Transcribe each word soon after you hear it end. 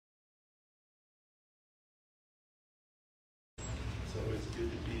It's always good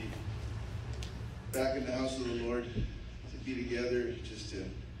to be back in the house of the Lord, to be together, just to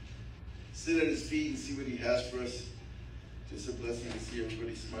sit at his feet and see what he has for us. Just a blessing to see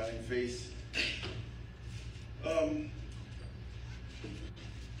everybody's smiling face.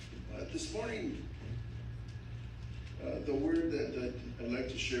 This morning, the word that I'd like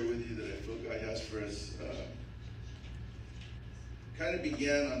to share with you that I feel God has for us kind of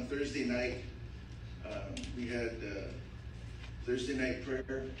began on Thursday night. We had Thursday night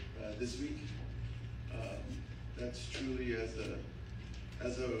prayer this week. That's truly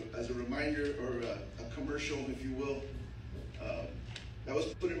as a reminder, or a commercial, if you will, that was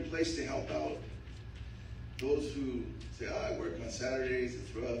put in place to help out those who say, I work on Saturdays,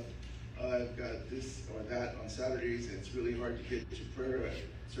 it's rough. I've got this or that on Saturdays, and it's really hard to get to prayer at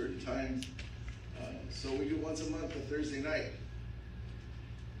certain times. So we do once a month, a Thursday night.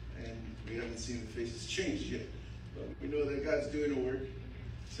 And we haven't seen the faces change yet. But we know that God's doing a work.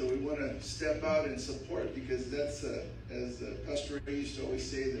 So we want to step out and support, because that's, as Pastor Ray used to always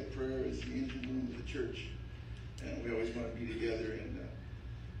say, that prayer is the engine room of the church. And we always want to be together and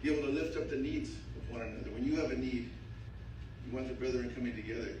be able to lift up the needs of one another. When you have a need, you want the brethren coming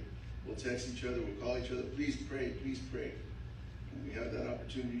together. We'll text each other, we'll call each other, please pray, please pray. And we have that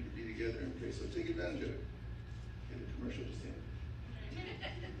opportunity to be together and pray. So take advantage of it. Get a commercial just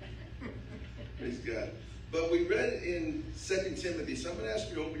in. Praise God. But we read in 2 Timothy, so I'm going to ask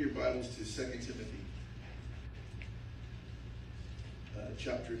you to open your Bibles to 2 Timothy,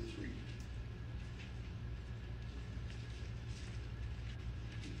 chapter 3.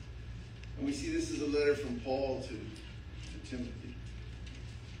 And we see this is a letter from Paul to Timothy.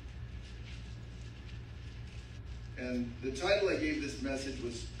 And the title I gave this message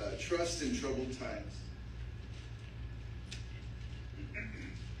was Trust in Troubled Times.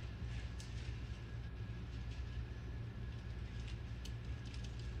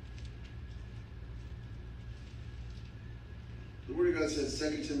 The Word of God says,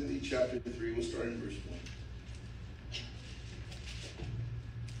 2 Timothy chapter 3, we'll start in verse 1.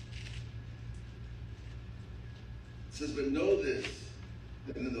 It says, but know this,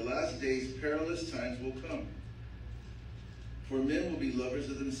 that in the last days perilous times will come. For men will be lovers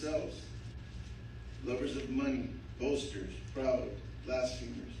of themselves, lovers of money, boasters, proud,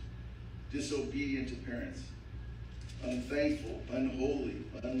 blasphemers, disobedient to parents, unthankful, unholy,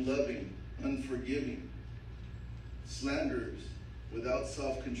 unloving, unforgiving, slanderers, without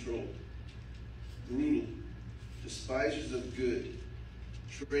self-control, brutal, despisers of good,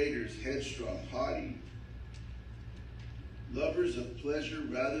 traitors, headstrong, haughty, lovers of pleasure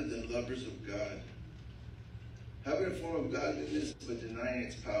rather than lovers of God, having a form of godliness but denying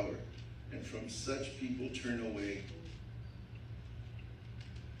its power, and from such people turn away.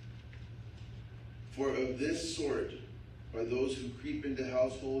 For of this sort are those who creep into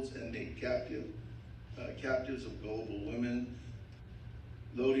households and make captives of gullible women,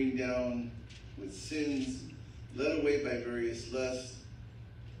 loading down with sins, led away by various lusts,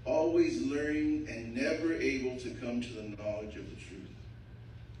 always learning and never able to come to the knowledge of the truth.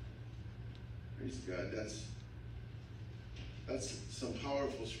 Praise God. That's some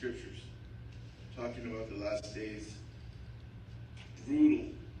powerful scriptures talking about the last days. Brutal.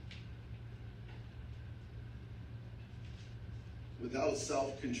 Without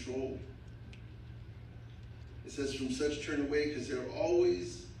self-control. It says from such turn away, because they're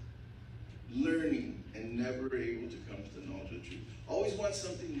always learning and never able to come to the knowledge of the truth. Always want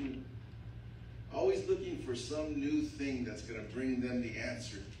something new. Always looking for some new thing that's going to bring them the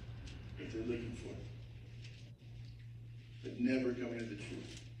answer that they're looking for. But never coming to the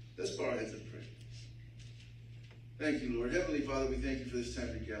truth. Let's bow our heads and pray. Thank you, Lord. Heavenly Father, we thank you for this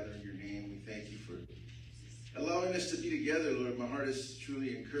time to gather in your name. We thank you for allowing us to be together, Lord. My heart is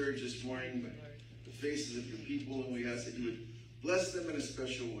truly encouraged this morning by the faces of your people, and we ask that you would bless them in a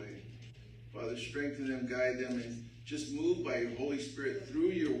special way. Father, strengthen them, guide them, and just move by your Holy Spirit through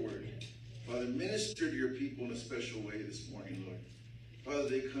your word. Father, minister to your people in a special way this morning, Lord. Father,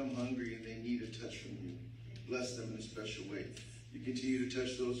 they come hungry and they need a touch from you. Bless them in a special way. You continue to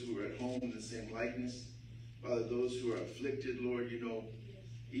touch those who are at home in the same likeness. Father, those who are afflicted, Lord, you know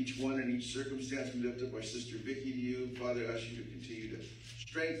each one in each circumstance. We lift up our sister Vicky to you. Father, I ask you to continue to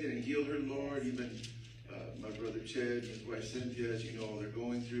strengthen and heal her, Lord. Even my brother Chad and his wife Cynthia, as you know, they're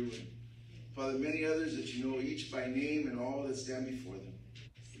going through. And Father, many others that you know each by name and all that stand before them.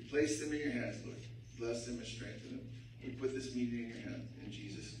 We place them in your hands, Lord. Bless them and strengthen them. We put this meeting in your hands. In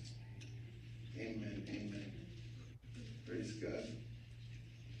Jesus' name. Amen. Amen. Praise God.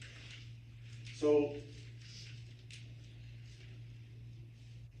 So,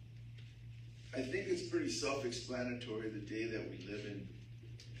 I think it's pretty self-explanatory the day that we live in.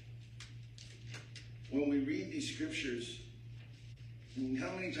 When we read these scriptures, I mean,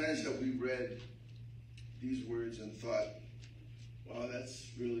 how many times have we read these words and thought, wow, that's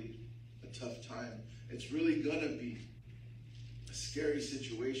really a tough time. It's really going to be a scary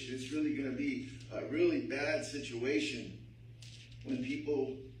situation. It's really going to be a really bad situation when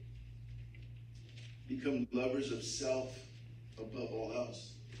people become lovers of self above all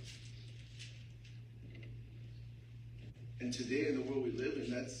else. And today in the world we live in,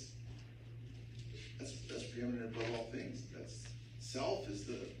 that's preeminent above all things. That's self is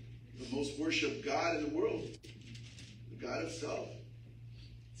the most worshipped God in the world. The God of self.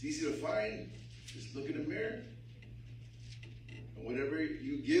 It's easy to find. Just look in the mirror. And whatever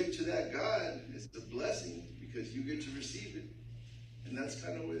you give to that God is a blessing because you get to receive it. And that's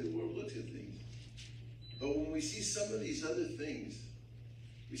kind of the way the world looks at things. But when we see some of these other things,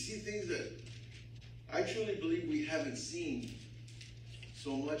 we see things that I truly believe we haven't seen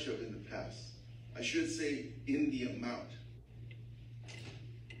so much of in the past. I should say in the amount.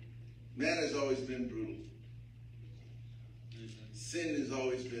 Man has always been brutal. Sin has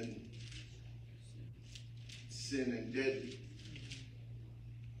always been sin and deadly.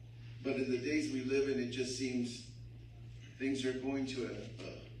 But in the days we live in, it just seems things are going to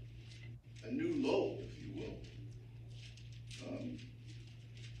a new low, if you will.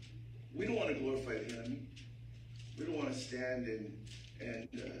 We don't want to glorify the enemy. We don't want to stand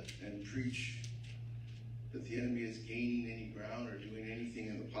and preach that the enemy is gaining any ground or doing anything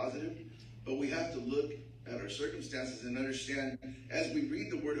in the positive. But we have to look at our circumstances and understand, as we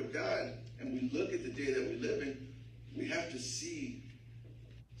read the Word of God and we look at the day that we live in, we have to see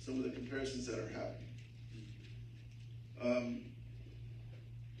some of the comparisons that are happening.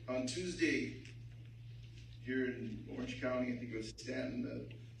 On Tuesday, here in Orange County, I think it was Stanton,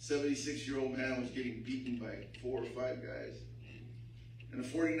 a 76-year-old man was getting beaten by 4 or 5 guys. And a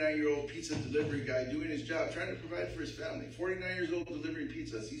 49-year-old pizza delivery guy doing his job, trying to provide for his family. 49 years old delivering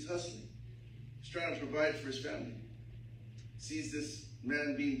pizzas. He's hustling. He's trying to provide for his family. Sees this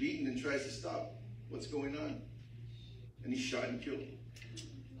man being beaten and tries to stop what's going on. And he's shot and killed.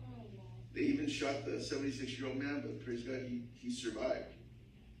 They even shot the 76-year-old man, but praise God, he survived.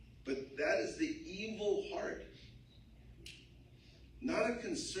 But that is the evil heart. Not a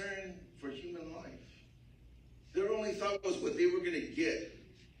concern for human life. Their only thought was what they were going to get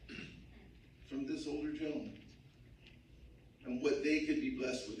from this older gentleman and what they could be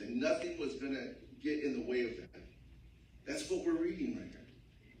blessed with. And nothing was going to get in the way of that. That's what we're reading right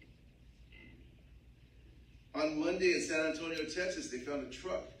here. On Monday in San Antonio, Texas, they found a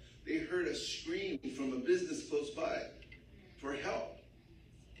truck. They heard a scream from a business close by for help.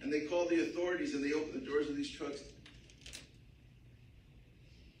 And they called the authorities and they opened the doors of these trucks.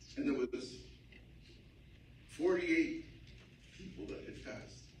 And there was 48 people that had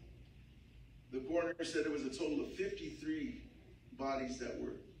passed. The coroner said there was a total of 53 bodies that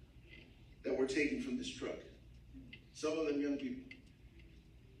were taken from this truck. Some of them young people.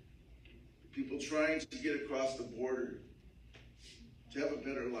 People trying to get across the border to have a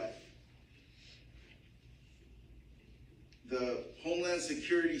better life. The Homeland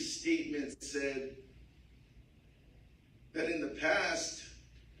Security statement said that in the past,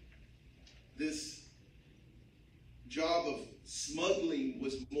 this job of smuggling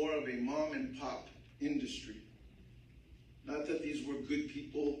was more of a mom and pop industry. Not that these were good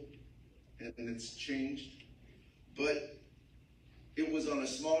people and it's changed, but it was on a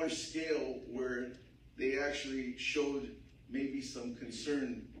smaller scale where they actually showed maybe some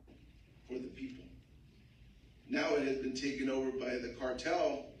concern for the people. Now it has been taken over by the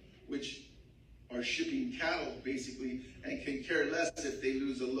cartel, which are shipping cattle basically and can care less if they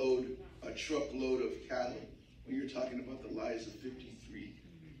lose a truckload of cattle, when you're talking about the lives of 53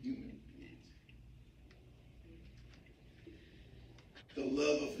 human beings. The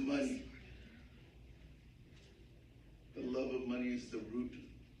love of money. The love of money is the root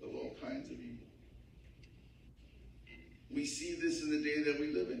of all kinds of evil. We see this in the day that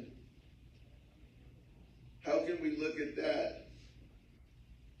we live in. How can we look at that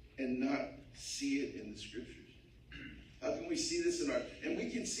and not see it in the scriptures? How can we see this and we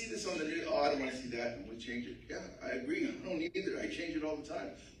can see this on the news. Oh, I don't want to see that, and we'll change it. Yeah, I agree. I don't either. I change it all the time.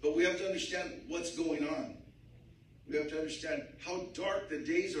 But we have to understand what's going on. We have to understand how dark the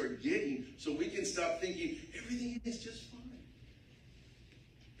days are getting so we can stop thinking everything is just fine.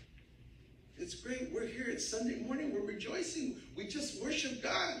 It's great. We're here. It's Sunday morning. We're rejoicing. We just worship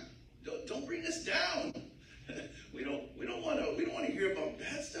God. Don't bring us down. We don't want to hear about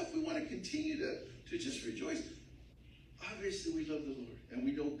bad stuff. We want to continue to just rejoice. Obviously, we love the Lord, and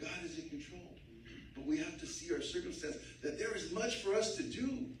we know God is in control. see our circumstance, that there is much for us to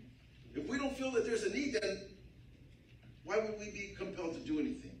do. If we don't feel that there's a need, then why would we be compelled to do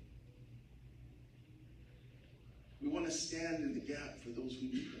anything? We want to stand in the gap for those who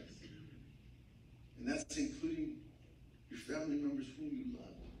need us. And that's including your family members whom you love.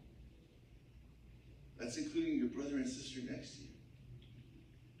 That's including your brother and sister next to you.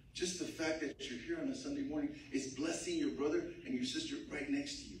 Just the fact that you're here on a Sunday morning is blessing your brother and your sister right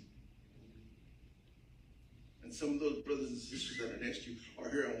next to you. And some of those brothers and sisters that are next to you are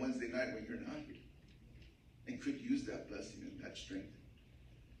here on Wednesday night when you're not here, and could use that blessing and that strength.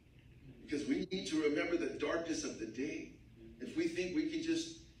 Because we need to remember the darkness of the day. If we think we can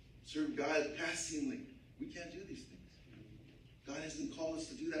just serve God passively, we can't do these things. God hasn't called us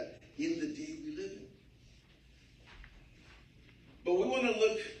to do that in the day we live in. But we want to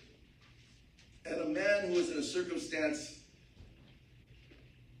look at a man who was in a circumstance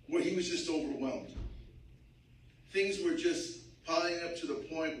where he was just overwhelmed. Things were just piling up to the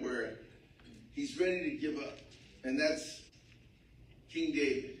point where he's ready to give up. And that's King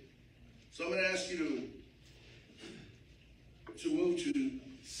David. So I'm going to ask you to move to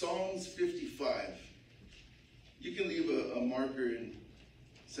Psalms 55. You can leave a marker in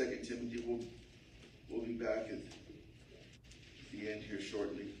 2 Timothy. We'll be back at the end here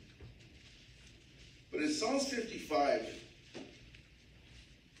shortly. But in Psalms 55,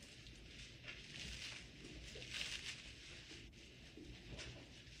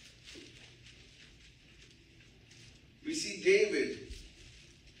 we see David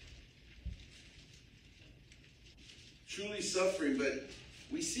truly suffering, but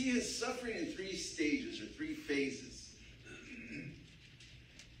we see his suffering in 3 stages or 3 phases.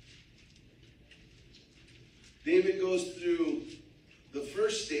 David goes through the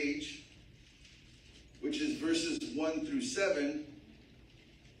first stage, which is verses 1 through 7,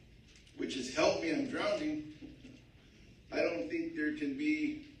 which is help me, I'm drowning. I don't think there can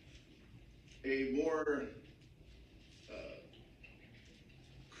be a more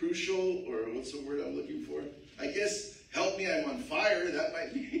crucial, or what's the word I'm looking for? I guess help me, I'm on fire. That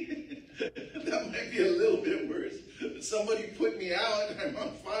might be that might be a little bit worse. Somebody put me out, I'm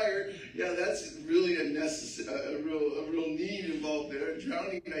on fire. Yeah, that's really a real need involved there.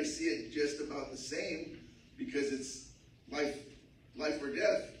 Drowning, I see it just about the same, because it's life or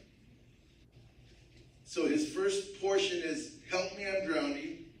death. So his first portion is help me, I'm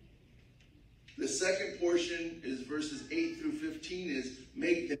drowning. The second portion is verses 8 through 15 is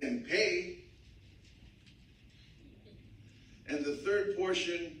make them pay. And the third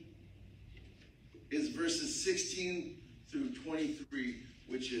portion is verses 16 through 23,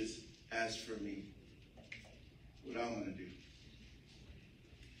 which is as for me, what I'm going to do.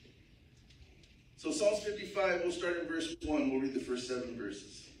 So Psalms 55, we'll start in verse 1. We'll read the first 7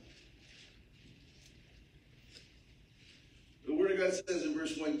 verses. The Word of God says in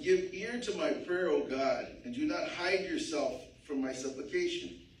verse 1, give ear to my prayer, O God, and do not hide yourself from my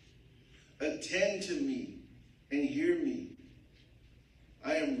supplication. Attend to me and hear me.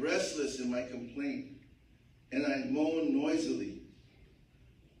 I am restless in my complaint, and I moan noisily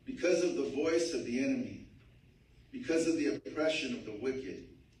because of the voice of the enemy, because of the oppression of the wicked.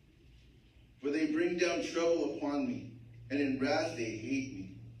 For they bring down trouble upon me, and in wrath they hate me.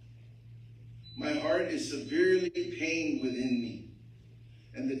 My heart is severely pained within me,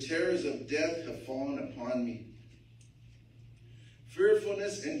 and the terrors of death have fallen upon me.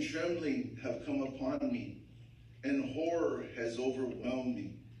 Fearfulness and trembling have come upon me, and horror has overwhelmed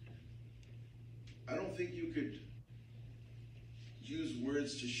me. I don't think you could use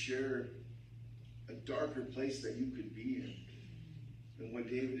words to share a darker place that you could be in than what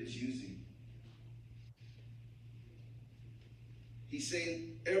David is using. He's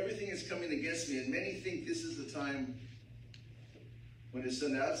saying, everything is coming against me, and many think this is the time when his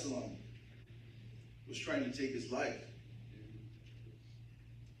son Absalom was trying to take his life.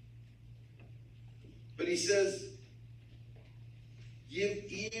 But he says, give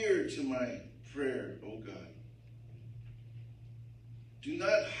ear to my prayer, O God. Do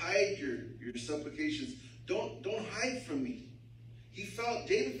not hide your supplications. Don't hide from me.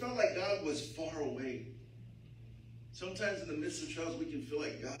 David felt like God was far away. Sometimes in the midst of trials, we can feel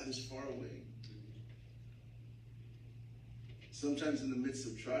like God is far away. Sometimes in the midst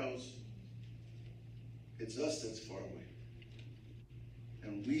of trials, it's us that's far away.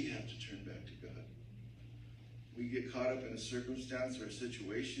 And we have to turn back to God. We get caught up in a circumstance or a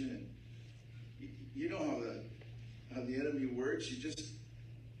situation, and you know how the enemy works. You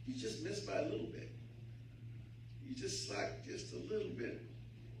just miss by a little bit. You just slack just a little bit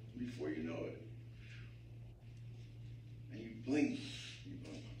before you know it. And you blink. You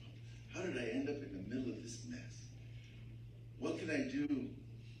go, how did I end up in the middle of this mess? can I do to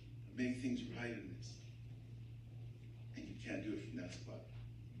make things right in this? And you can't do it from that spot.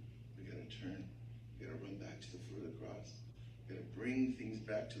 We got to turn. We got to run back to the foot of the cross. We got to bring things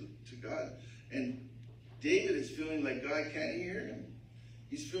back to God. And David is feeling like God can't hear him.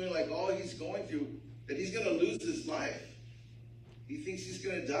 He's feeling like all he's going through, that he's going to lose his life. He thinks he's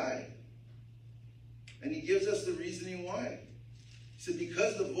going to die. And he gives us the reasoning why. He said,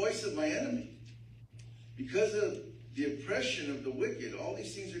 because the voice of my enemy, because of the oppression of the wicked, all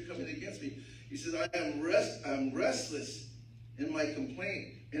these things are coming against me. He says, I'm restless in my complaint,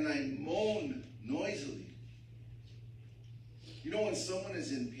 and I moan noisily. You know when someone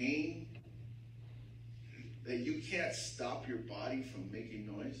is in pain, that you can't stop your body from making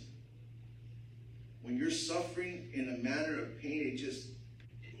noise? When you're suffering in a manner of pain,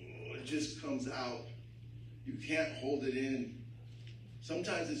 it just comes out. You can't hold it in.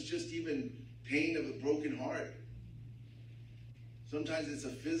 Sometimes it's just even pain of a broken heart. Sometimes it's a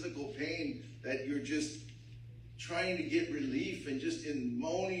physical pain that you're just trying to get relief, and just in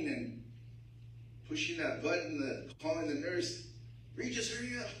moaning and pushing that button, calling the nurse, Regis,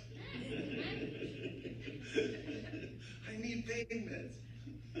 hurry up. I need pain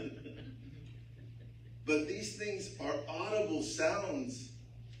meds. But these things are audible sounds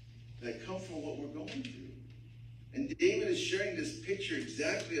that come from what we're going through. And David is sharing this picture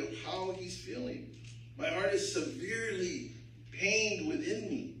exactly of how he's feeling. My heart is severely pained within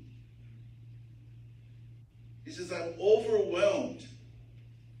me. He says, I'm overwhelmed.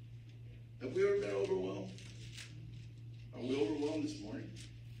 Have we ever been overwhelmed? Are we overwhelmed this morning?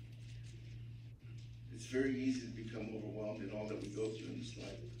 It's very easy to become overwhelmed in all that we go through in this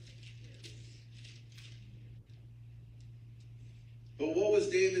life. But what was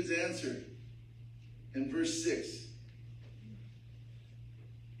David's answer? In verse 6.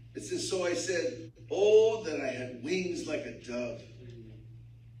 It says, so I said, oh, that I had wings like a dove.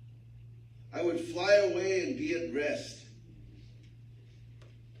 I would fly away and be at rest.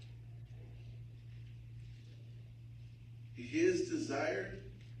 His desire,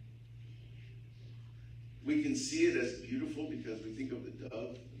 we can see it as beautiful because we think of the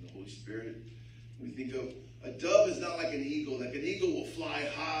dove and the Holy Spirit. We think of a dove is not like an eagle. Like an eagle will fly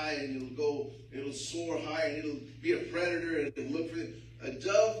high and it'll soar high and it'll be a predator and it'll look for it. A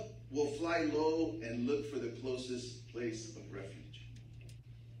dove will fly low and look for the closest place of refuge.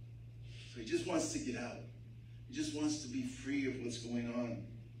 So he just wants to get out. He just wants to be free of what's going on.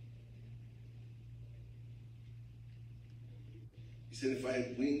 He said, if I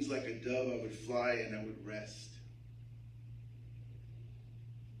had wings like a dove, I would fly and I would rest.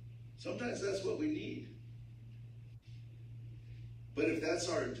 Sometimes that's what we need. But if that's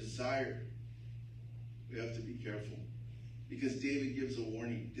our desire, we have to be careful. Because David gives a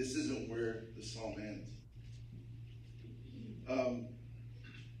warning. This isn't where the psalm ends.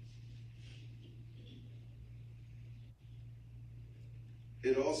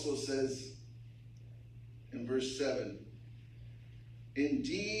 It also says in verse 7,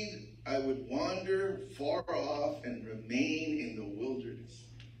 indeed, I would wander far off and remain in the wilderness.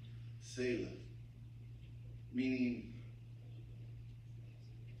 Selah. Meaning,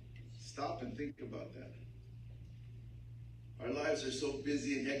 stop and think about that. Our lives are so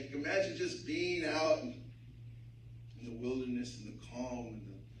busy and hectic. Imagine just being out in the wilderness, in the calm,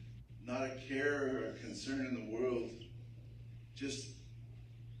 and not a care or a concern in the world. Just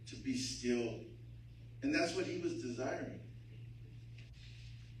to be still. And that's what he was desiring.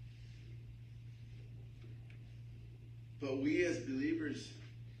 But we as believers,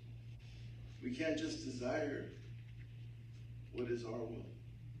 we can't just desire what is our will.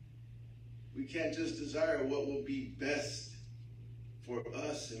 We can't just desire what will be best for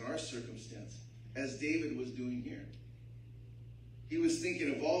us in our circumstance, as David was doing here. He was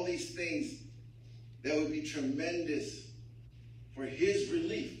thinking of all these things that would be tremendous for his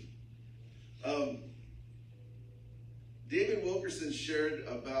relief. David Wilkerson shared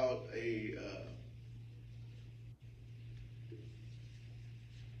about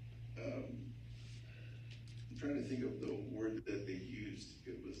I'm trying to think of the word that they used.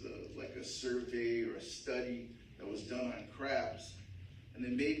 It was like a survey or a study that was done on crabs. And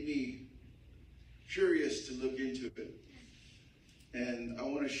it made me curious to look into it. And I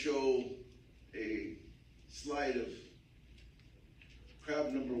want to show a slide of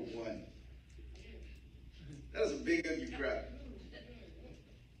crab number 1. That is a big ugly crab.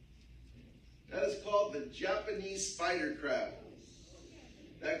 That is called the Japanese spider crab.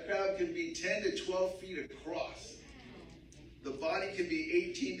 That crab can be 10 to 12 feet across. The body can be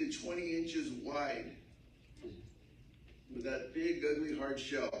 18 to 20 inches wide with that big, ugly, hard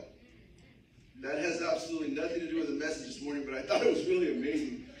shell. That has absolutely nothing to do with the message this morning, but I thought it was really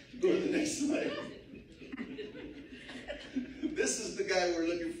amazing. Go to the next slide. This is the guy we're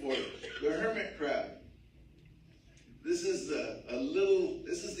looking for, the hermit crab. This is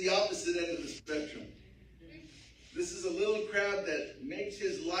this is the opposite end of the spectrum. This is a little crab that makes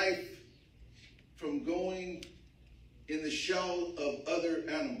his life from going in the shell of other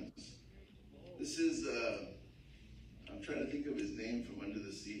animals. This is, I'm trying to think of his name from Under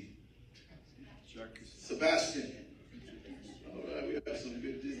the Sea. Sebastian. All right, we have some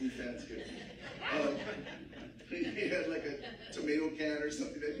good Disney fans here. He had like a tomato can or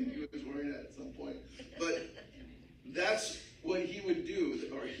something I think he was wearing at some point. But that's what he would do,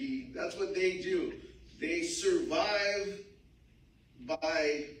 that's what they do. They survive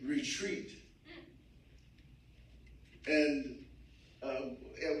by retreat. And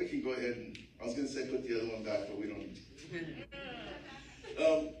yeah, we can go ahead and, I was going to say put the other one back, but we don't need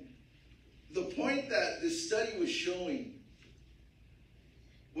to. The point that this study was showing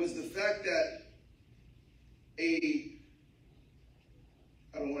was the fact that I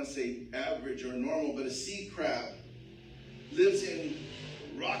don't want to say average or normal, but a sea crab lives in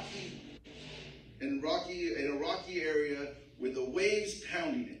a rocky area with the waves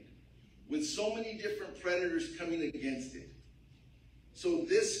pounding it, with so many different predators coming against it. So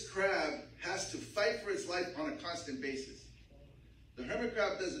this crab has to fight for its life on a constant basis. The hermit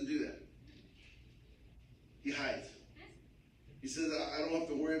crab doesn't do that. He hides. He says, I don't have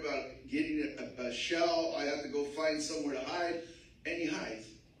to worry about getting a shell. I have to go find somewhere to hide. And he hides.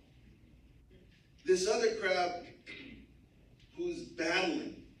 This other crab who's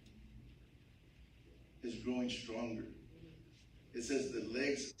battling is growing stronger. It says the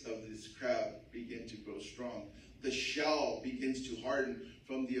legs of this crab begin to grow strong. The shell begins to harden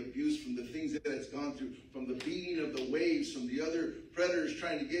from the abuse, from the things that it's gone through, from the beating of the waves, from the other predators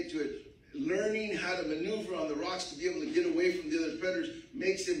trying to get to it. Learning how to maneuver on the rocks to be able to get away from the other predators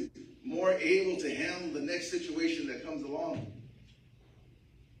makes him more able to handle the next situation that comes along.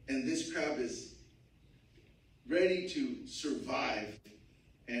 And this crab is ready to survive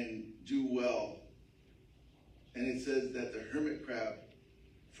and do well. And it says that the hermit crab,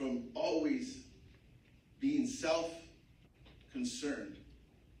 from always being self-concerned,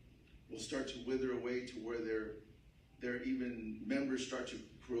 will start to wither away to where their even members start to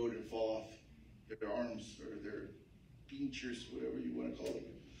corrode and fall off their arms or their pinchers, whatever you want to call them.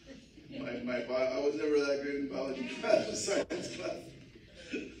 I was never that good in biology class or science class.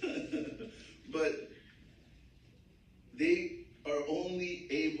 But they are only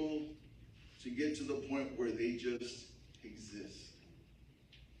able to get to the point where they just exist.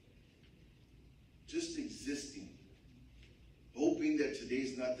 Just existing. Hoping that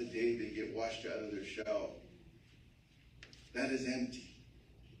today's not the day they get washed out of their shell. That is empty.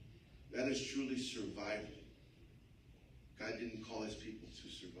 That is truly survival. God didn't call his people to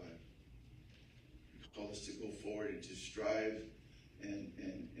survive. He called us to go forward and to strive and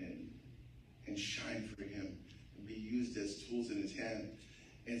shine for him and be used as tools in his hand.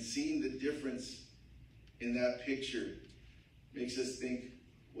 And seeing the difference in that picture makes us think,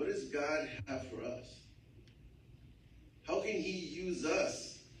 what does God have for us? How can he use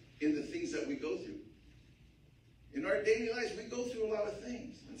us in the things that we go through? In our daily lives, we go through a lot of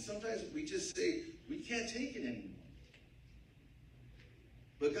things. And sometimes we just say, we can't take it anymore.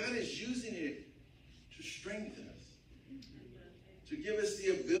 But God is using it to strengthen us. To give us the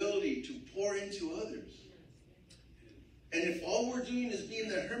ability to pour into others. And if all we're doing is being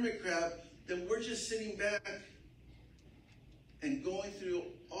the hermit crab, then we're just sitting back and going through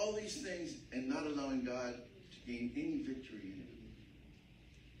all these things and not allowing God to gain any victory in it.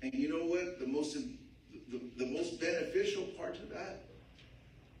 And you know what? The most beneficial part of that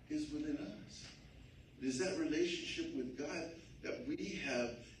is within us. It is that relationship with God that we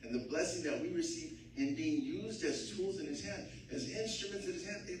have and the blessing that we receive in being used as tools in his hand, as instruments in his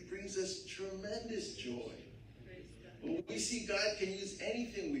hand. It brings us tremendous joy. When we see God can use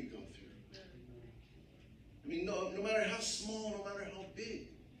anything we go through. I mean, no matter how small, no matter how big.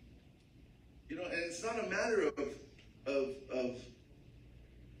 You know, and it's not a matter of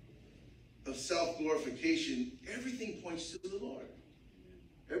self-glorification. Everything points to the Lord.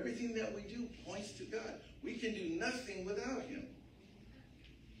 Everything that we do points to God. We can do nothing without him.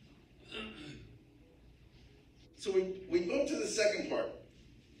 So we go to the second part,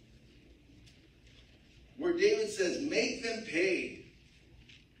 where David says, make them pay.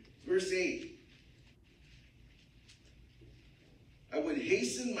 Verse 8. I would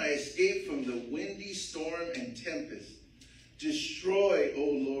hasten my escape from the windy storm and tempest. Destroy, O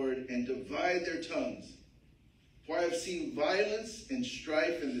Lord, and divide their tongues. For I have seen violence and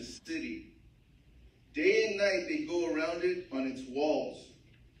strife in the city. Day and night they go around it on its walls.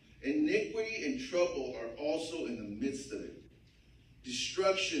 Iniquity and trouble are also in the midst of it.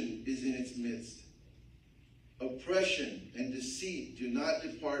 Destruction is in its midst. Oppression and deceit do not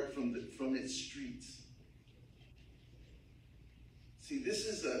depart from its streets. See, this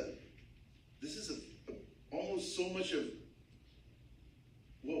is almost so much of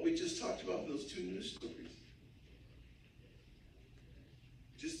what we just talked about in those two news stories.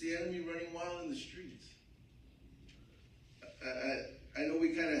 Just the enemy running wild in the streets. I know we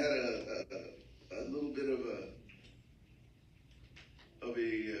kind of had a little bit of a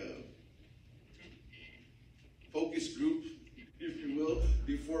focus group, if you will,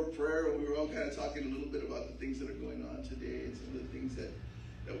 before prayer, and we were all kind of talking a little bit about the things that are going on today and some of the things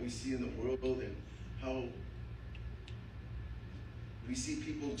that we see in the world, and how we see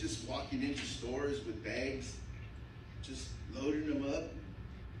people just walking into stores with bags, just loading them up.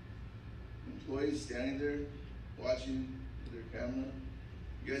 Employees standing there watching their camera.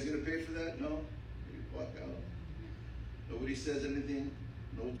 You guys gonna pay for that? No? You walk out. Nobody says anything.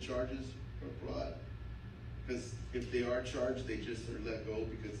 No charges are brought. Because if they are charged, they just are let go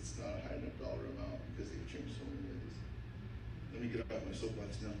because it's not a high enough dollar amount because they've changed so many ways. Let me get off my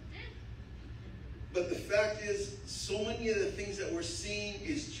soapbox now. But the fact is, so many of the things that we're seeing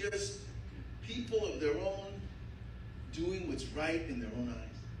is just people of their own doing what's right in their own eyes.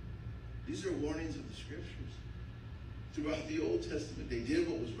 These are warnings of the scriptures. Throughout the Old Testament, they did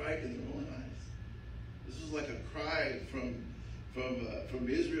what was right in their own eyes. This was like a cry from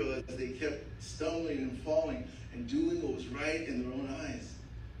Israel as they kept stumbling and falling and doing what was right in their own eyes.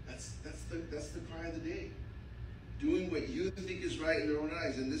 That's the cry of the day. Doing what you think is right in their own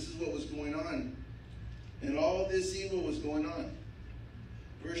eyes. And this is what was going on. And all this evil was going on.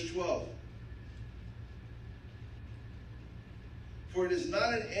 Verse 12. For it is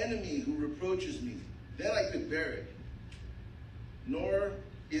not an enemy who reproaches me, then I could bear it. Nor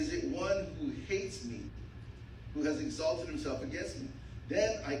is it one who hates me, who has exalted himself against me.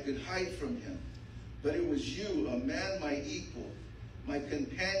 Then I could hide from him. But it was you, a man my equal, my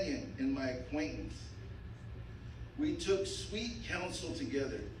companion and my acquaintance. We took sweet counsel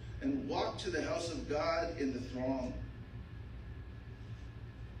together and walked to the house of God in the throng.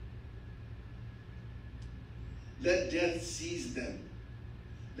 Let death seize them.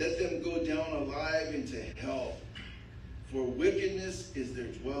 Let them go down alive into hell. For wickedness is their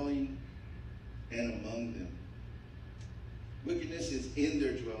dwelling and among them. Wickedness is in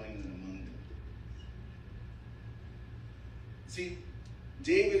their dwelling and among them. See,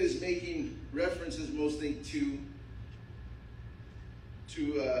 David is making references mostly to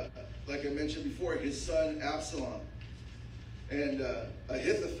like I mentioned before, his son Absalom and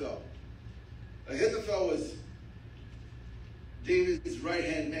Ahithophel. Ahithophel was David's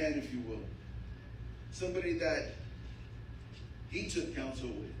right-hand man, if you will. Somebody that he took counsel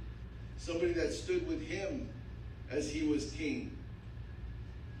with. Somebody that stood with him as he was king.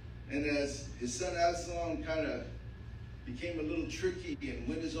 And as his son Absalom kind of became a little tricky and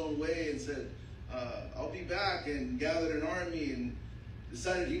went his own way and said, I'll be back, and gathered an army and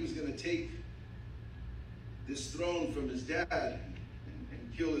decided he was going to take this throne from his dad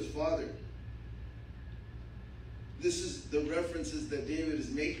and kill his father. This is the references that David is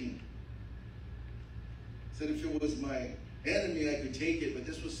making. He said, if it was my enemy, I could take it, but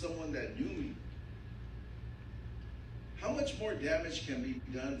this was someone that knew me. How much more damage can be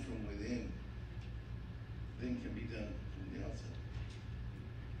done from within than can be done from the outside?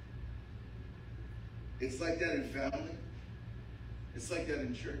 It's like that in family. It's like that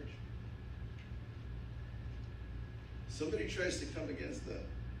in church. Somebody tries to come against the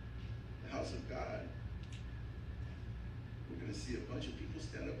house of God. We're going to see a bunch of people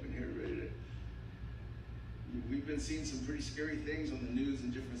stand up in here ready to... We've been seeing some pretty scary things on the news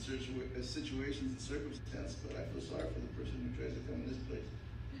in different situations and circumstances, but I feel sorry for the person who tries to come in this place.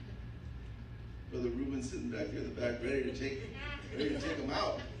 Brother Ruben sitting back here in the back, ready to take them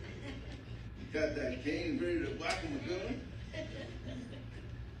out. He got that cane ready to whack him a good one.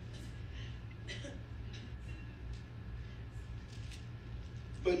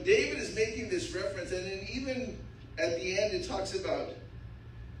 But David is making this reference, and then even at the end it talks about,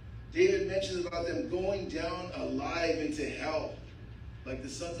 David mentions about them going down alive into hell, like the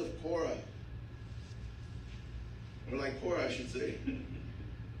sons of Korah. Or like Korah, I should say.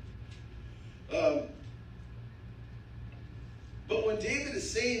 But when David is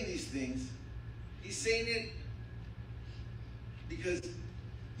saying these things, he's saying it because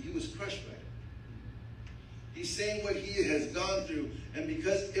he was crushed by it. He's saying what he has gone through, and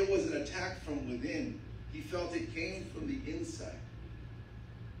because it was an attack from within, he felt it came from the inside.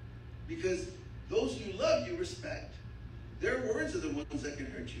 Because Those you love, you respect. Their words are the ones that can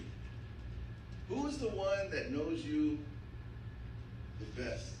hurt you. Who is the one that knows you the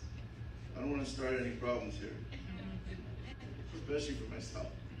best? I don't want to start any problems here, especially for myself.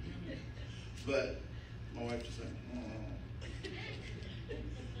 But my wife just went, oh.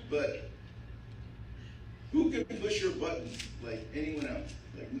 But who can push your buttons like anyone else?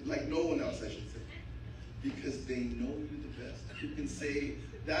 Like no one else, I should say. Because they know you the best. Who can say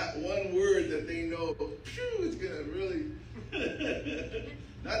that one word that they know, phew, is going to really...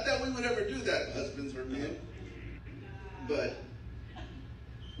 Not that we would ever do that, husbands or men. But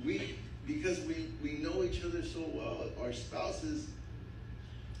because we know each other so well, our spouses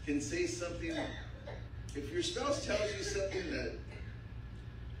can say something. If your spouse tells you something that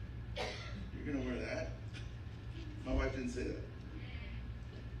you're going to wear that. My wife didn't say that.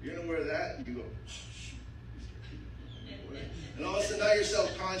 You're going to wear that, and you go, and all of a sudden now you're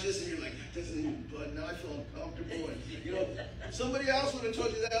self-conscious, and you're like, that doesn't even bud. Now I feel uncomfortable. And, you know, somebody else would have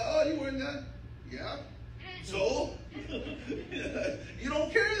told you that. Oh, you wearing that? Yeah. So? You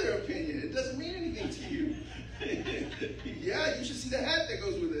don't care their opinion. It doesn't mean anything to you. Yeah, you should see the hat that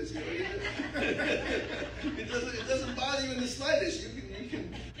goes with this. You know, it doesn't bother you in the slightest. You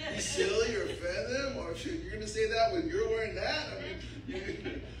can be silly or offend them, or if you're going to say that when you're wearing that. I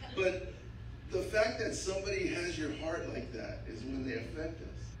mean, but the fact that somebody has your heart like that is when they affect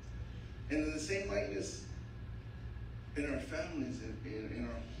us. And in the same likeness, in our families, in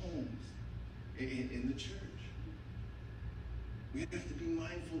our homes, in the church, we have to be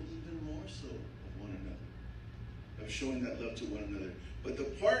mindful even more so of one another, of showing that love to one another. But the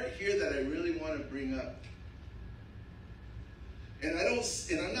part here that I really want to bring up, and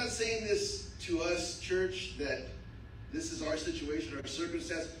I'm not saying this to us, church, that this is our situation, our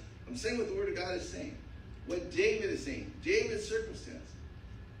circumstance. I'm saying what the Word of God is saying. What David is saying. David's circumstance.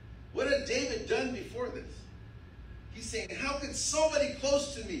 What had David done before this? He's saying, how could somebody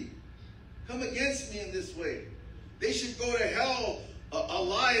close to me come against me in this way? They should go to hell,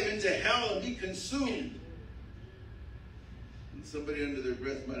 alive into hell, and be consumed. And somebody under their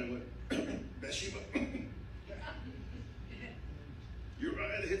breath might have went, Bathsheba. You're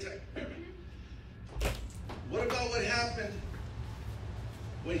right, the Hittite. What about what happened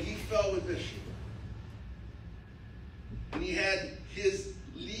when he fell with Bathsheba? And he had his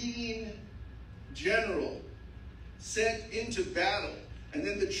leading general sent into battle, and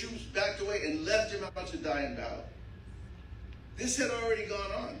then the troops backed away and left him out to die in battle. This had already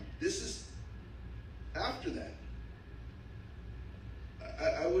gone on. This is after that.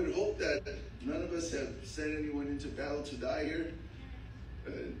 I would hope that none of us have sent anyone into battle to die here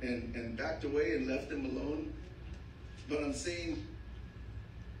and backed away and left them alone. But I'm saying,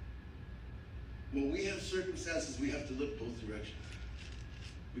 when we have circumstances, we have to look both directions.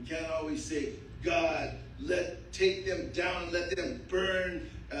 We can't always say, God, take them down, let them burn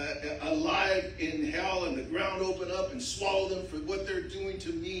alive in hell, and the ground open up and swallow them for what they're doing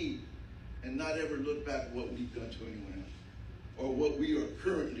to me, and not ever look back at what we've done to anyone else, or what we are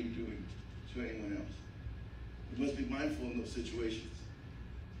currently doing to anyone else. We must be mindful in those situations.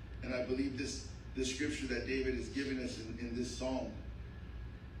 And I believe this scripture that David is giving us in this psalm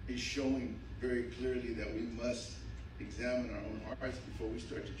is showing very clearly that we must examine our own hearts before we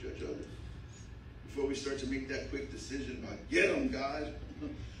start to judge others. Before we start to make that quick decision about, get them, God.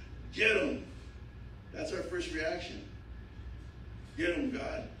 Get them. That's our first reaction. Get them,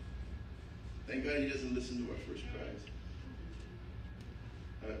 God. Thank God he doesn't listen to our first cries.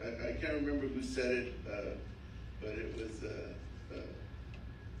 I can't remember who said it, but it was,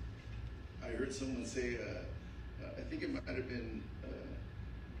 I heard someone say, I think it might have been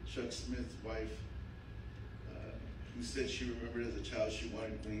Chuck Smith's wife, who said she remembered as a child she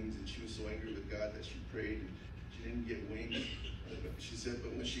wanted wings, and she was so angry with God that she prayed and she didn't get wings. She said,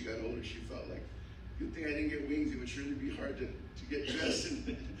 but when she got older, she felt like, good thing I didn't get wings. It would surely be hard to get dressed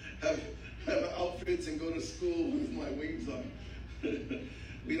and have outfits and go to school with my wings on.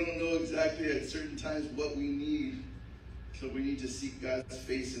 We don't know exactly at certain times what we need, so we need to seek God's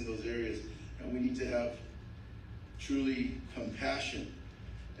face in those areas, and we need to have truly compassion.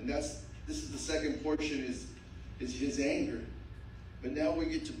 And this is the second portion, is his anger. But now we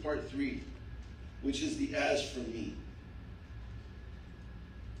get to part 3, which is the as for me.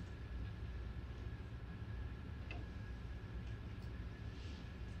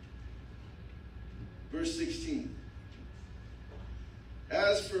 Verse 16.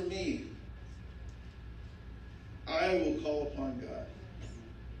 As for me, I will call upon God,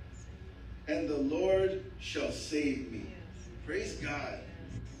 and the Lord shall save me. Praise God.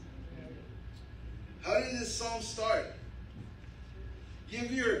 How did this psalm start?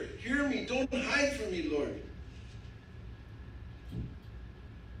 Give ear. Hear me. Don't hide from me, Lord.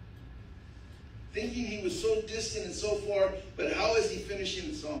 Thinking he was so distant and so far, but how is he finishing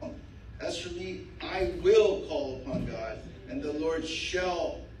the song? As for me, I will call upon God, and the Lord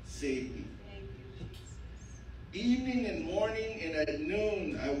shall save me. Evening and morning and at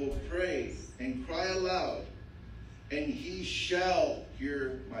noon I will pray and cry aloud, and he shall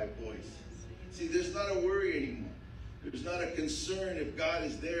hear my voice. See, there's not a worry anymore. There's not a concern if God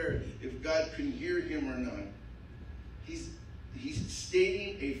is there, if God can hear him or not. He's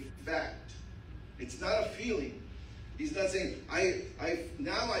stating a fact. It's not a feeling. He's not saying,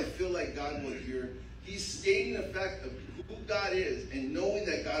 now I feel like God will hear. He's stating a fact of who God is and knowing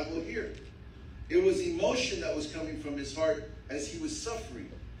that God will hear. It was emotion that was coming from his heart as he was suffering.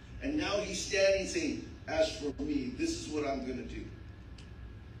 And now he's standing saying, as for me, this is what I'm going to do.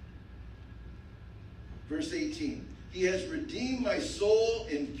 Verse 18, he has redeemed my soul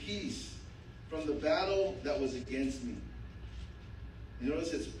in peace from the battle that was against me. You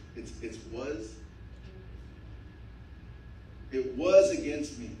notice it's was. It was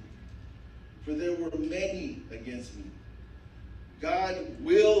against me, for there were many against me. God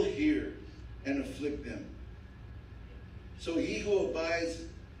will hear and afflict them. So he who abides,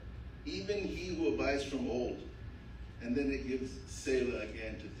 even he who abides from old. And then it gives Selah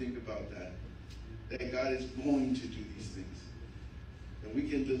again to think about that. That God is going to do these things. And we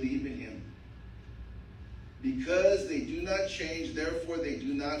can believe in him. Because they do not change, therefore they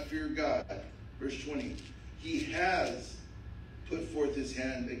do not fear God. Verse 20. He has put forth his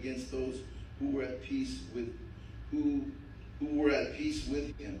hand against those who were at peace with who were at peace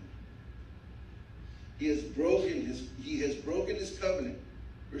with him. He has broken his covenant.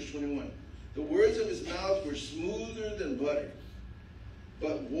 Verse 21. The words of his mouth were smoother than butter,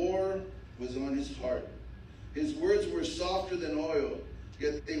 but war was on his heart. His words were softer than oil,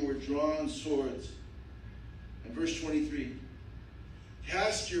 yet they were drawn swords. And verse 23.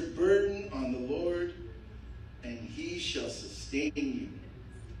 Cast your burden on the Lord, and he shall sustain you.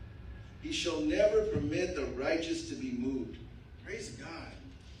 He shall never permit the righteous to be moved. Praise God.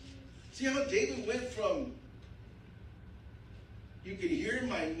 See how David went from, you can hear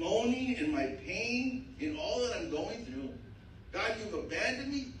my moaning and my pain in all that I'm going through. God, you've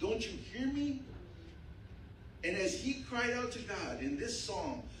abandoned me. Don't you hear me? And as he cried out to God in this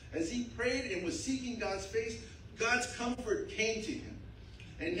psalm, as he prayed and was seeking God's face, God's comfort came to him.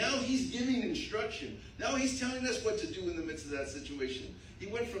 And now he's giving instruction. Now he's telling us what to do in the midst of that situation. He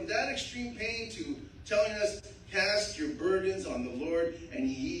went from that extreme pain to telling us, cast your burdens on the Lord, and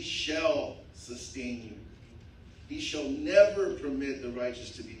he shall sustain you. He shall never permit the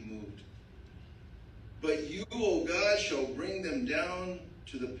righteous to be moved. But you, O God, shall bring them down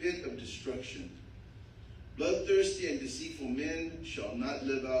to the pit of destruction. Bloodthirsty and deceitful men shall not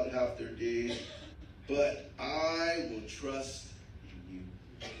live out half their days, but I will trust in you.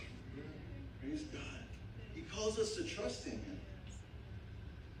 Praise God. He calls us to trust in him.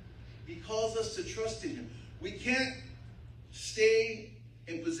 He calls us to trust in him. We can't stay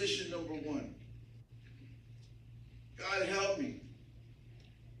in position number one. God, help me.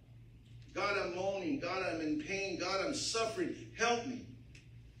 God, I'm moaning. God, I'm in pain. God, I'm suffering. Help me.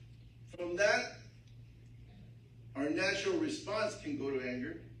 From that, our natural response can go to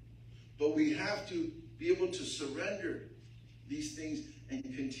anger, but we have to be able to surrender these things and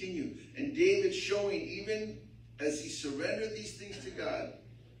continue. And David showing, even as he surrendered these things to God,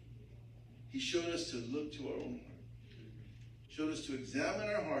 he showed us to look to our own heart. Showed us to examine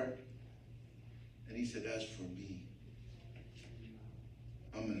our heart. And he said, as for me,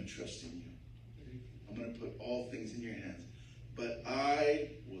 I'm going to trust in you. I'm going to put all things in your hands. But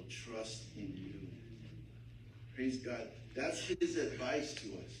I will trust in you. Praise God. That's his advice to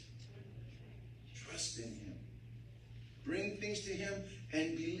us. Trust in him. Bring things to him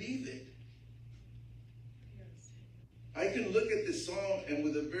and believe it. I can look at this song and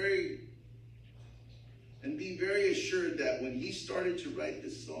be very assured that when he started to write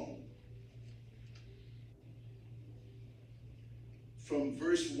this song, from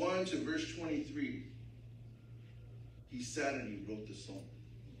verse 1 to verse 23, he sat and he wrote the song.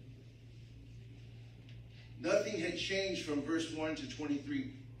 Nothing had changed from verse 1 to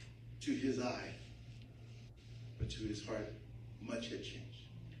 23 to his eye, but to his heart, much had changed.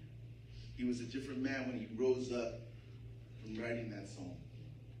 He was a different man when he rose up from writing that song.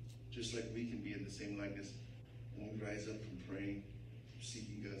 Just like we can be in the same likeness when we rise up from praying, from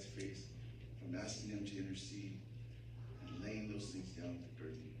seeking God's face, from asking him to intercede, and laying those things down at the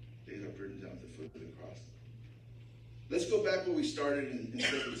burden. Lay our burden down at the foot of the cross. Let's go back where we started in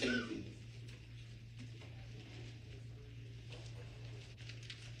 2 Timothy.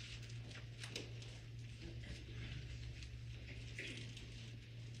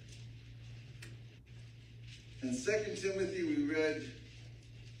 In 2 Timothy, we read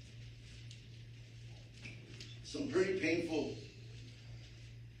some pretty painful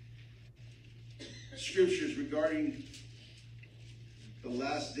scriptures regarding the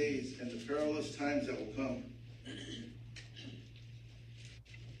last days and the perilous times that will come.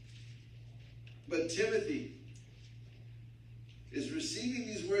 But Timothy is receiving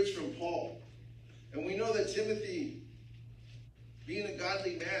these words from Paul. And we know that Timothy, being a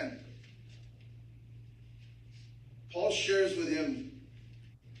godly man, Paul shares with him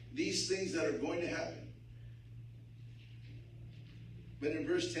these things that are going to happen. But in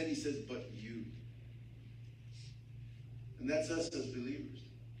verse 10 he says, but you. And that's us as believers.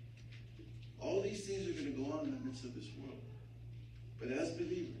 All these things are going to go on in the midst of this world. But as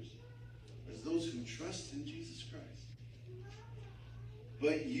believers, as those who trust in Jesus Christ,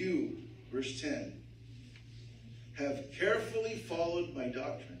 but you, verse 10, have carefully followed my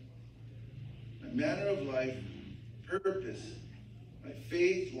doctrine, my manner of life, purpose, my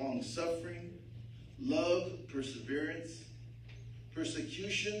faith, long-suffering, love, perseverance,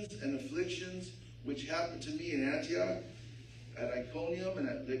 persecutions and afflictions which happened to me in Antioch, at Iconium, and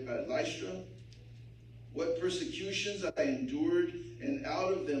at Lystra, what persecutions I endured, and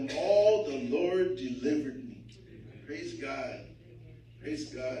out of them all the Lord delivered me. Praise God. Praise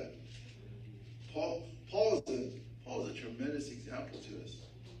God. Paul is a tremendous example to us.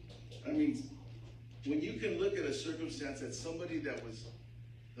 I mean, when you can look at a circumstance that somebody that was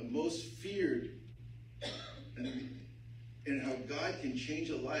the most feared, and how God can change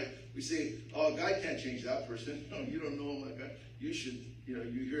a life. We say, oh, God can't change that person. No, you don't know my God. You should, you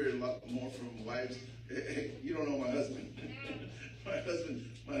hear it a lot more from wives. Hey, you don't know my husband. my husband,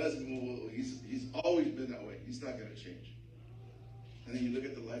 he's always been that way. He's not going to change. And then you look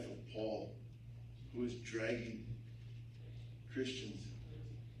at the life of Paul, who is dragging Christians,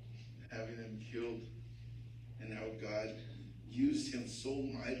 having them killed, and how God used him so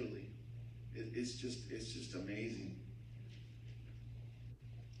mightily. It's just amazing.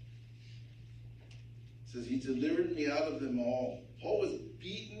 It says, he delivered me out of them all. Paul was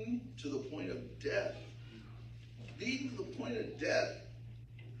beaten to the point of death. Beaten to the point of death.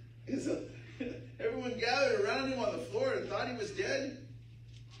 Everyone gathered around him on the floor and thought he was dead.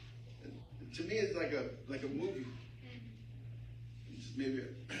 And to me, it's like a movie. Just maybe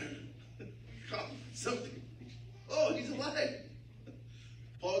something. Oh, he's alive.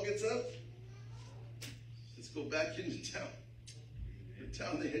 Paul gets up. Let's go back into town. The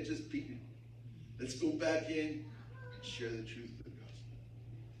town they had just beaten. Let's go back in and share the truth of the gospel.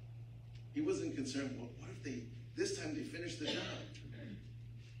 He wasn't concerned, well, what if this time they finish the job?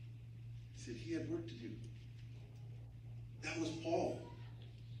 He said he had work to do. That was Paul.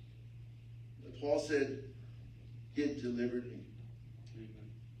 Paul said, it delivered me.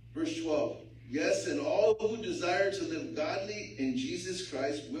 Verse 12. Yes, and all who desire to live godly in Jesus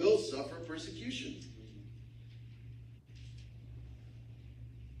Christ will suffer persecution.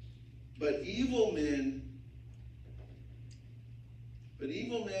 But evil men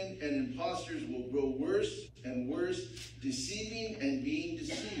and impostors will grow worse and worse, deceiving and being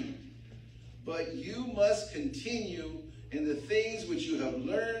deceived. But you must continue in the things which you have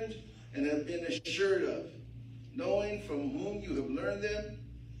learned and have been assured of, knowing from whom you have learned them,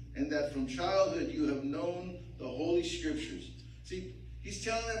 and that from childhood you have known the Holy Scriptures. See, he's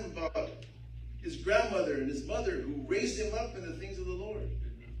telling them about his grandmother and his mother who raised him up in the things of the Lord.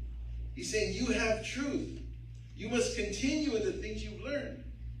 He's saying, you have truth. You must continue in the things you've learned.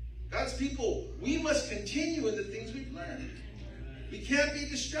 God's people, we must continue in the things we've learned. We can't be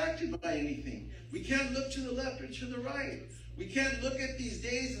distracted by anything. We can't look to the left or to the right. We can't look at these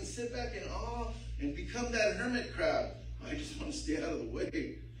days and sit back in awe and become that hermit crab. I just want to stay out of the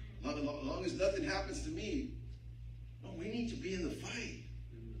way. As long as nothing happens to me. No, we need to be in the fight.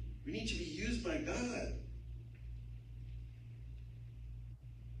 We need to be used by God.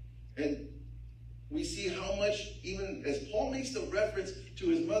 And we see how much, even as Paul makes the reference to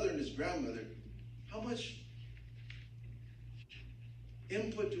his mother and his grandmother, how much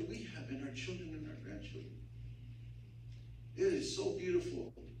input do we have in our children and our grandchildren? It is so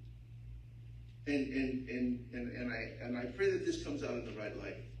beautiful. And I pray that this comes out in the right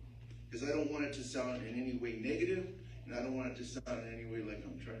light. Because I don't want it to sound in any way negative, and I don't want it to sound in any way like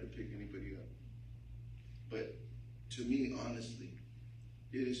I'm trying to pick anybody up. But to me, honestly,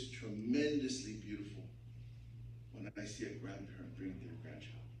 it is tremendously beautiful when I see a grandparent bring their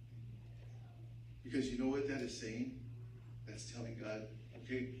grandchild. Because you know what that is saying? That's telling God,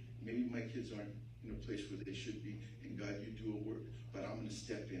 okay, maybe my kids aren't in a place where they should be, and God, you do a work, but I'm going to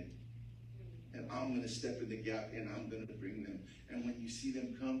step in. And I'm going to step in the gap, and I'm going to bring them. And when you see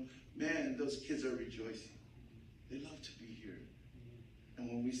them come, man, those kids are rejoicing. They love to be here. And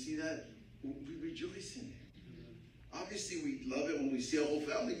when we see that, we rejoice in it. Obviously, we love it when we see a whole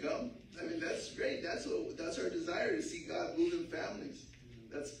family come. I mean, that's great. That's our desire, to see God move in families.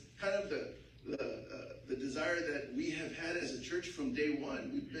 That's kind of the desire that we have had as a church from day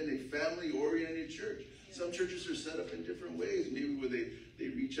one. We've been a family-oriented church. Some churches are set up in different ways, maybe where they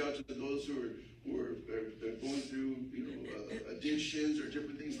reach out to those who are going through, addictions or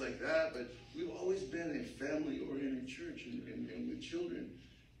different things like that. But we've always been a family-oriented church and with children.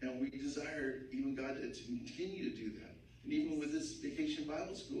 And we desire, even God, to continue to do that. And even with this Vacation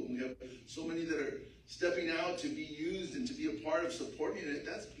Bible School, we have so many that are stepping out to be used and to be a part of supporting it.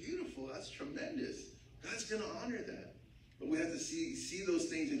 That's beautiful. That's tremendous. God's going to honor that. But we have to see those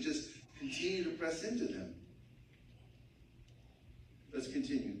things and just continue to press into them. Let's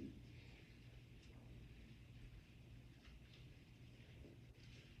continue.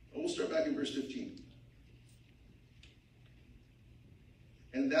 And we'll start back in verse 15.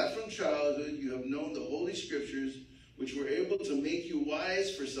 And that from childhood you have known the Holy Scriptures, which were able to make you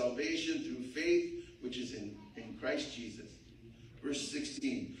wise for salvation through faith, which is in Christ Jesus. Verse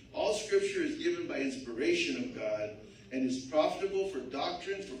 16. All Scripture is given by inspiration of God and is profitable for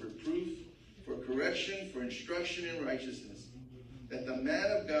doctrine, for reproof, for correction, for instruction in righteousness, that the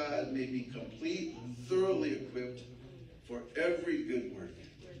man of God may be complete, thoroughly equipped for every good work.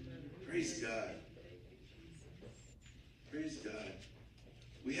 Praise God. Praise God.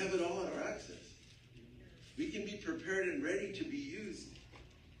 We have it all at our access. We can be prepared and ready to be used.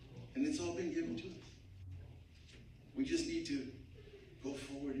 And it's all been given to us. We just need to go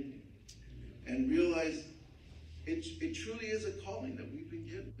forward in it and realize it truly is a calling that we've been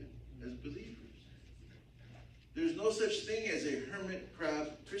given as believers. There's no such thing as a hermit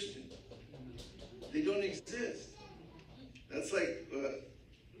crab Christian. They don't exist. That's like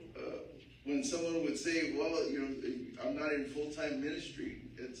when someone would say, well, I'm not in full-time ministry.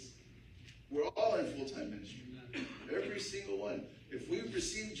 We're all in full-time ministry. Every single one. If we've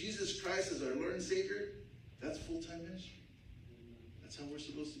received Jesus Christ as our Lord and Savior, that's full-time ministry. That's how we're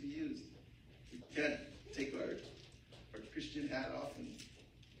supposed to be used. We can't take our Christian hat off. And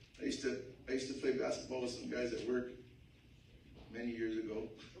I used to play basketball with some guys at work many years ago.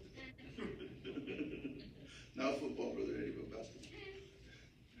 Not football, Brother Eddie, but basketball.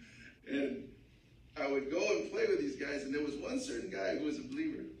 And I would go and play with these guys, and there was one certain guy who was a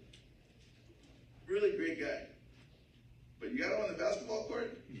believer. Really great guy. But you got him on the basketball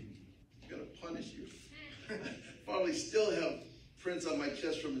court, he's going to punish you. Probably still have prints on my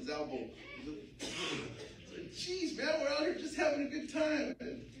chest from his elbow. I said, geez, man, we're out here just having a good time.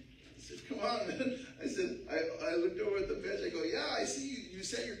 And I said, come on, man. I said, I looked over at the bench. I go, yeah, I see you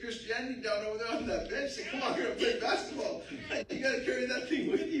set your Christianity down over there on that bench. I said, come on, we're going to play basketball. You got to carry that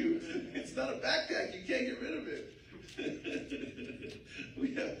thing with you. It's not a backpack. You can't get rid of it.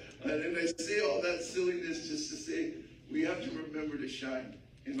 And I say all that silliness just to say we have to remember to shine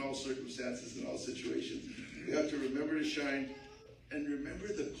in all circumstances, in all situations. We have to remember to shine and remember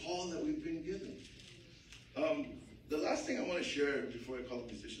the call that we've been given. The last thing I want to share before I call the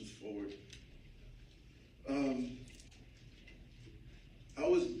musicians forward, I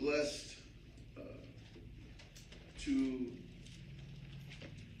was blessed to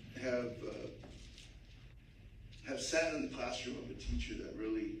have sat in the classroom of a teacher that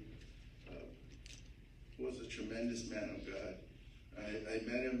really was a tremendous man of God. I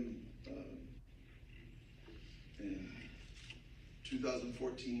met him in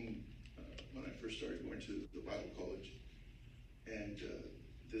 2014 when I first started going to the Bible college, and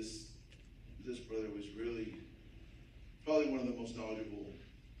this brother was really probably one of the most knowledgeable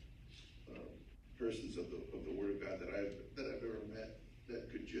persons of the Word of God that I've ever met, that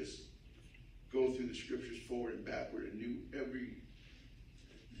could just go through the scriptures forward and backward and knew every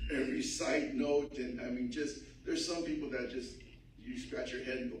side note. And I mean, just there's some people that just you scratch your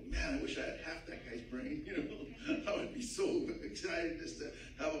head and go, man, I wish I had half that guy's brain. I would be so excited just to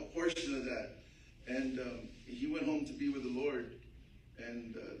have a portion of that. And he went home to be with the Lord,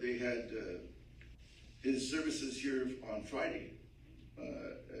 and they had his services here on Friday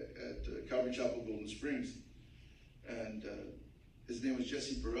at Calvary Chapel, Golden Springs. And his name was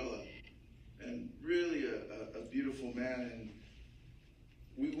Jesse Barella, and really a beautiful man. And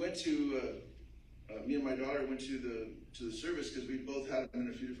we went to, me and my daughter went to the service because we both had him in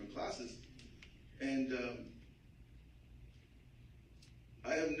a few different classes. And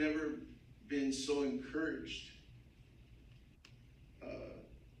I have never been so encouraged,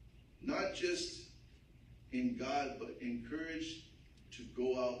 not just in God, but encouraged to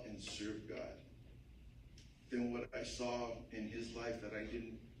go out and serve God, than what I saw in his life that I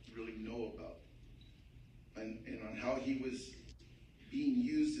didn't really know about. and on how he was being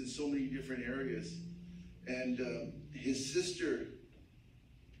used in so many different areas. And his sister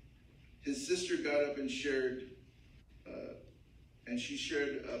got up and shared, and she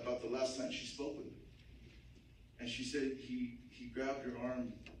shared about the last time she spoke with him. And she said he grabbed her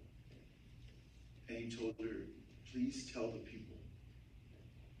arm and he told her, please tell the people.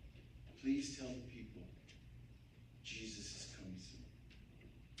 Please tell the people Jesus is coming soon.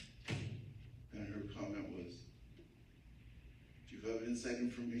 And her comment was, do you have inside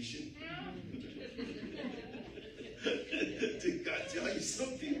information? Did God tell you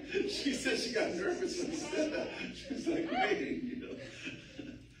something? She said she got nervous when he said that. She was like, wait, you know.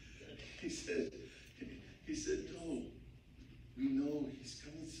 He said, no, we know he's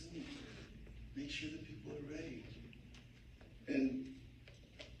coming soon. Make sure the people are ready. And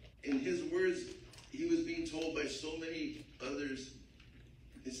in his words, he was being told by so many others,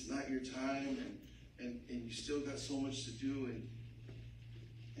 it's not your time, and you still got so much to do.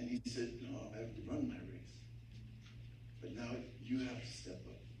 And he said, no, I've run my race. But now you have to step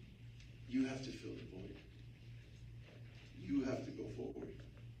up. You have to fill the void. You have to go forward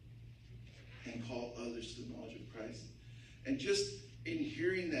and call others to the knowledge of Christ. And just in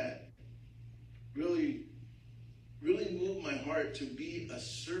hearing that really moved my heart to be a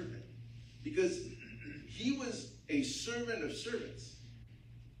servant, because he was a servant of servants.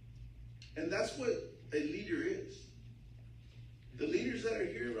 And that's what a leader is. The leaders that are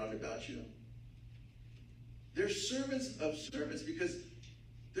here around about you, they're servants of servants, because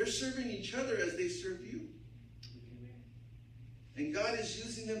they're serving each other as they serve you. And God is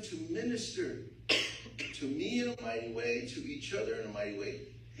using them to minister to me in a mighty way, to each other in a mighty way,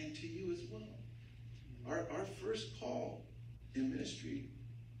 and to you as well. Our first call in ministry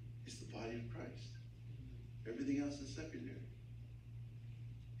is the body of Christ. Everything else is secondary.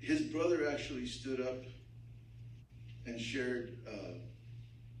 His brother actually stood up and shared,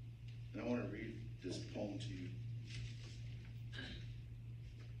 and I want to read this poem to you.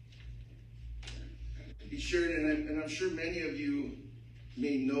 He shared, and I'm sure many of you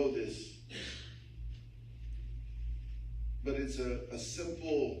may know this, but it's a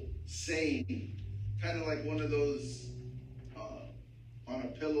simple saying, kind of like one of those on a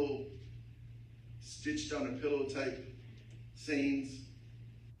pillow, stitched on a pillow type sayings.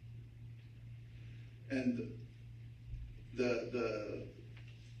 And the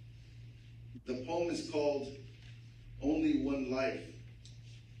poem is called Only One Life.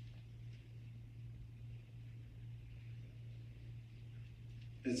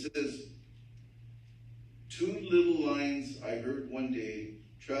 It says, 2 little lines I heard one day,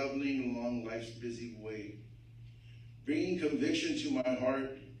 traveling along life's busy way, bringing conviction to my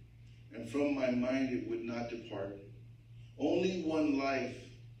heart, and from my mind it would not depart. Only one life,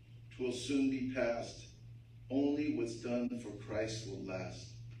 'twill soon be past. Only what's done for Christ will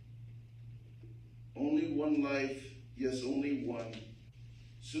last. Only one life, yes, only one.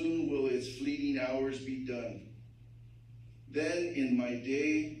 Soon will its fleeting hours be done. Then in my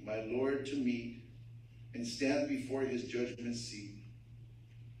day, my Lord to meet, and stand before his judgment seat.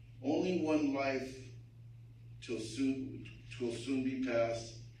 Only one life, 'twill soon be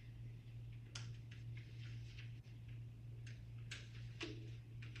past.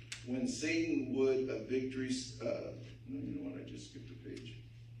 When Satan would a victory, no, you know what, I just skipped a page.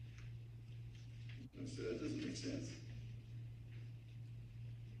 That doesn't make sense.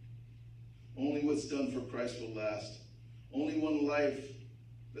 Only what's done for Christ will last. Only one life,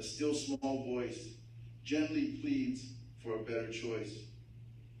 the still small voice, gently pleads for a better choice.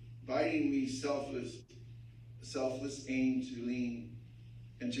 Biting me selfless aim to lean,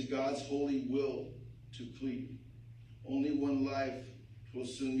 and to God's holy will to plead. Only one life, 'twill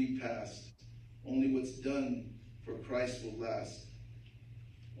soon be past. Only what's done for Christ will last.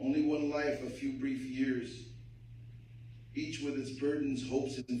 Only one life, a few brief years, each with its burdens,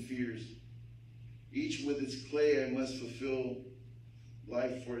 hopes, and fears. Each with its clay I must fulfill,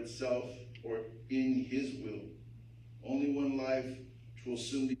 life for itself or in his will. Only one life, 'twill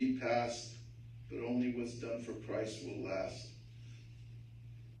soon be past, but only what's done for Christ will last.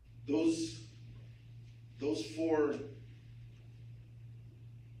 Those 4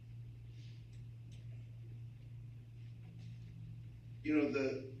 you know,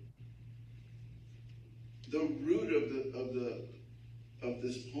 the root of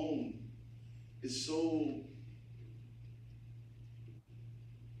this poem is so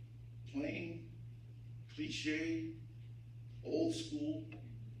plain, cliche, old school,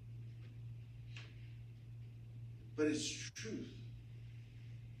 but it's truth.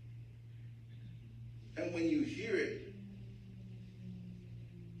 And when you hear it,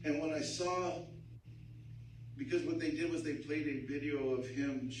 and when I saw Because what they did was they played a video of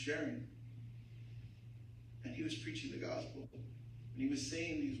him sharing. And he was preaching the gospel. And he was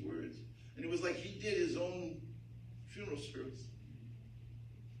saying these words. And it was like he did his own funeral service.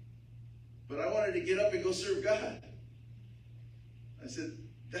 But I wanted to get up and go serve God. I said,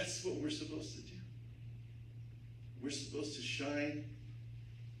 that's what we're supposed to do. We're supposed to shine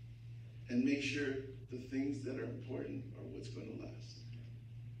and make sure the things that are important are what's going to last.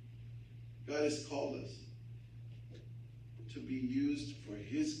 God has called us to be used for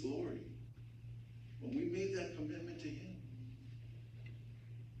his glory. When we made that commitment to him,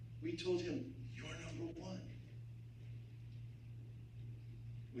 we told him, you're number one.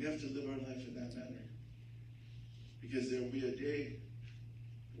 We have to live our life in that manner. Because there will be a day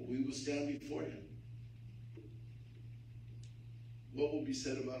where we will stand before him. What will be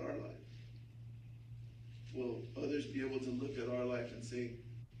said about our life? Will others be able to look at our life and say,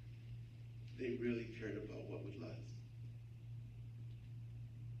 they really cared about what would last?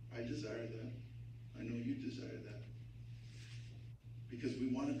 I desire that. I know you desire that. Because we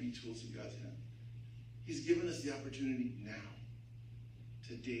want to be tools in God's hand. He's given us the opportunity now,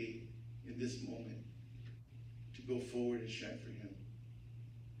 today, in this moment, to go forward and shine for him.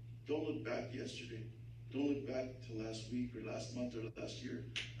 Don't look back yesterday. Don't look back to last week or last month or last year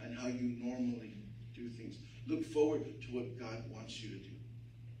and how you normally do things. Look forward to what God wants you to do.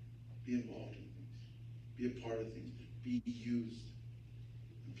 Be involved in things. Be a part of things. Be used.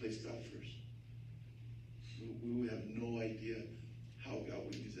 And place God first. We would have no idea how God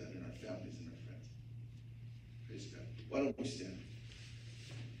would use that in our families and our friends. Praise God. Why don't we stand?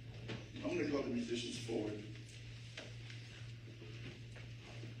 I'm going to call the musicians forward.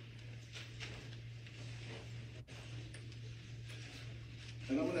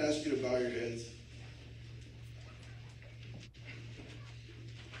 And I'm going to ask you to bow your heads.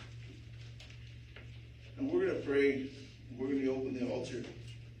 And we're going to pray. We're going to open the altar.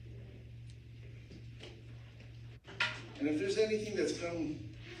 And if there's anything that's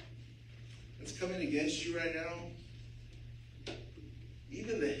coming against you right now,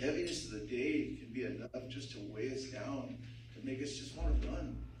 even the heaviness of the day can be enough just to weigh us down and make us just want to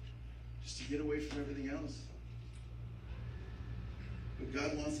run, just to get away from everything else. But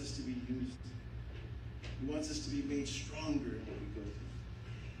God wants us to be used. He wants us to be made stronger in what we go through.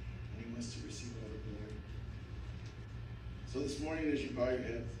 And he wants to receive all the glory. So this morning, as you bow your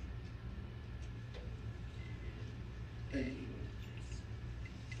heads, thank you,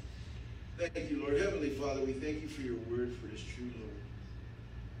 Lord. Thank you, Lord. Heavenly Father, we thank you for your word, for it is true, Lord.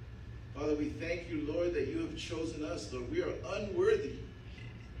 Father, we thank you, Lord, that you have chosen us, Lord. We are unworthy.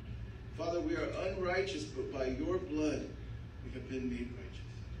 Father, we are unrighteous, but by your blood, we have been made righteous.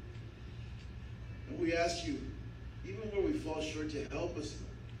 And we ask you, even where we fall short, to help us,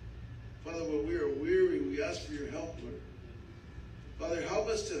 Lord. Father, when we are weary, we ask for your help, Lord. Father, help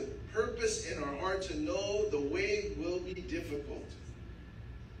us to purpose in our heart to know the way will be difficult,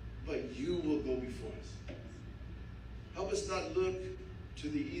 but you will go before us. Help us not look to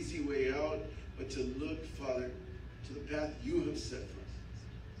the easy way out, but to look, Father, to the path you have set for us,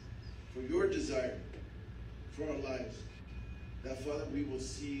 for your desire, for our lives. That, Father, we will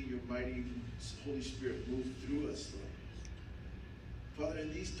see your mighty Holy Spirit move through us, Lord. Father,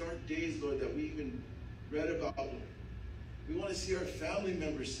 in these dark days, Lord, that we even read about, Lord, we want to see our family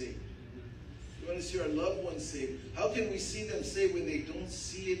members saved. We want to see our loved ones saved. How can we see them saved when they don't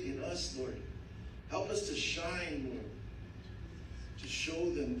see it in us, Lord? Help us to shine, Lord, to show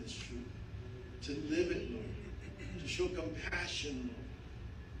them this truth, to live it, Lord, to show compassion, Lord.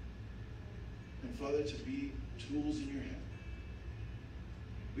 And, Father, to be tools in your hand.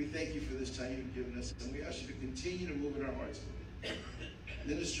 We thank you for this time you've given us, and we ask you to continue to move in our hearts, Lord.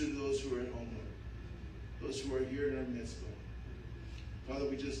 Minister to those who are at home, Lord, those who are here in our midst, Lord. Father,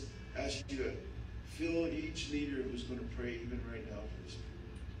 we just ask you to fill each leader who's going to pray even right now for this,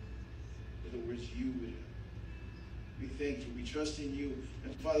 with the words you would have. We thank you. We trust in you.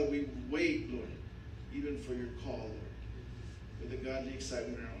 And Father, we wait, Lord, even for your call, Lord, with a godly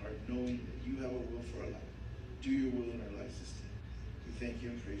excitement in our heart, knowing that you have a will for our life. Do your will in our lives this day. We thank you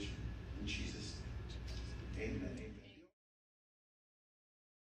and praise you. In Jesus' name. Amen. Amen.